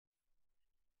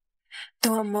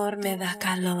Tu amor me da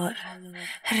calor.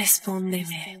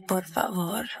 Respóndeme, por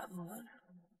favor.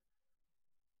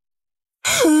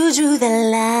 Who drew the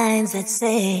lines that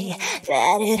say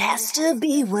that it has to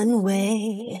be one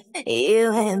way?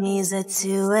 You and me's a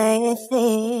two-way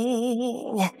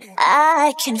thing.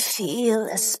 I can feel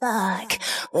a spark.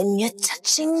 When you're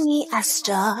touching me, I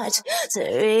start to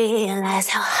realize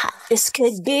how hot this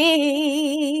could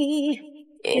be.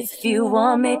 If you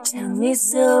want me, tell me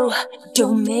so.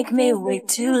 Don't make me wait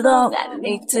too long. I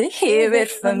need to hear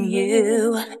it from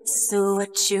you. So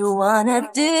what you wanna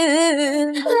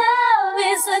do? Love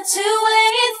is a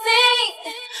two-way thing.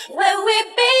 When we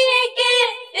begin,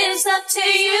 it's up to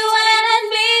you and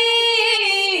me.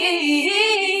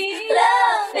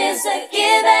 Love is a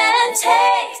give and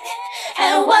take,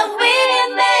 and what we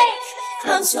make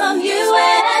comes from you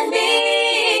and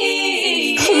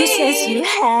me. Who says you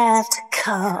have to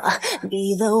call?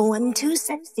 Be the one to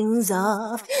set things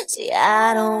off. See,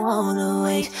 I don't wanna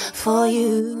wait for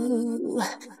you.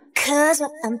 'Cause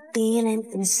what I'm feeling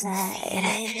inside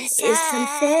is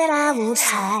something I won't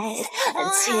hide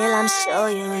until I'm sure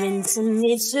you're into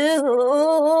me too.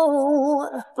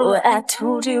 But I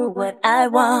told you what I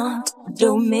want.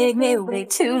 Don't make me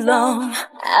wait too long.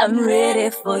 I'm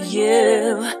ready for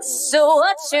you. So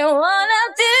what you wanna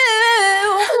do?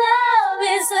 Love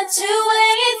is a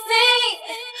two-way thing.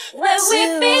 When we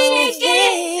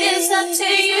begin, it's up to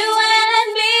you and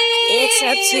me. It's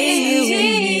up to you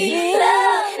and me.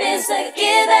 Love is a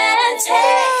give and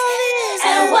take,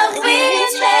 and what we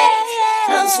make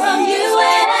comes from you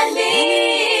and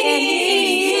me.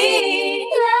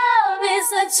 Love is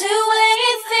a two-way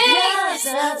thing.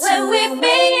 When we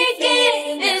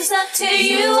begin, it's up to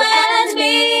you and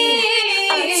me.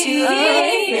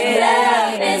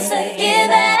 Love is a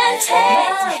give and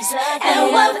take,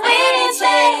 and what we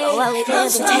make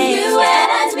comes from you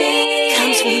and me.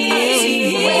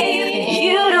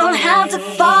 You don't have to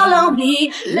follow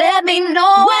me. Let me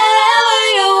know wherever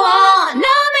you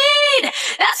wanna meet.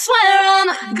 That's where I'm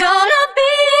gonna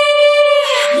be.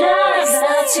 Love's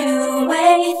a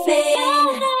two-way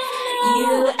thing.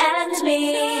 You and me,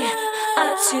 a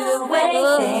two-way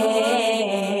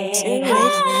thing.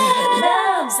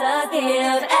 Love's a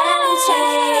give and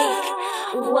take.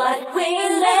 What we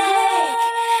make,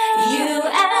 you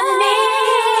and me.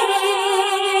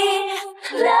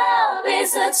 Love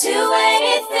is a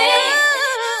two-way thing.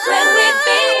 When we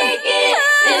begin,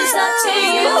 it's up to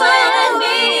you and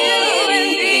me.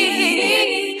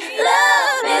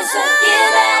 Love is a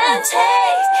give and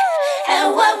take, and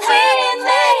what we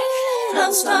make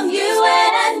comes from you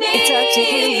and me. It's up to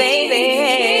you, baby.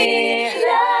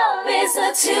 Love is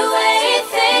a two-way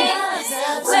thing.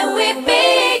 When we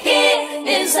begin,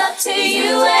 it's up to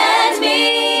you and me.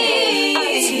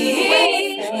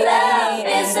 Love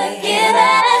is a give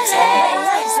and take,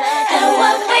 and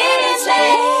what we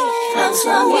make comes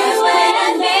from you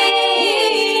and me.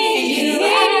 You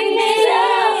and me.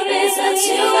 Love is a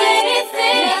two-way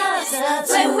thing.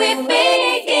 When we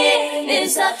begin,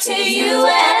 it's up to you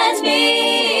and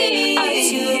me.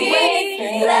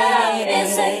 Love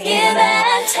is a give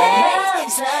and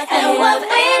take, and what we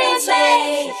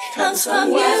make comes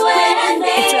from you and me.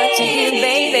 It's up to you,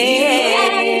 baby.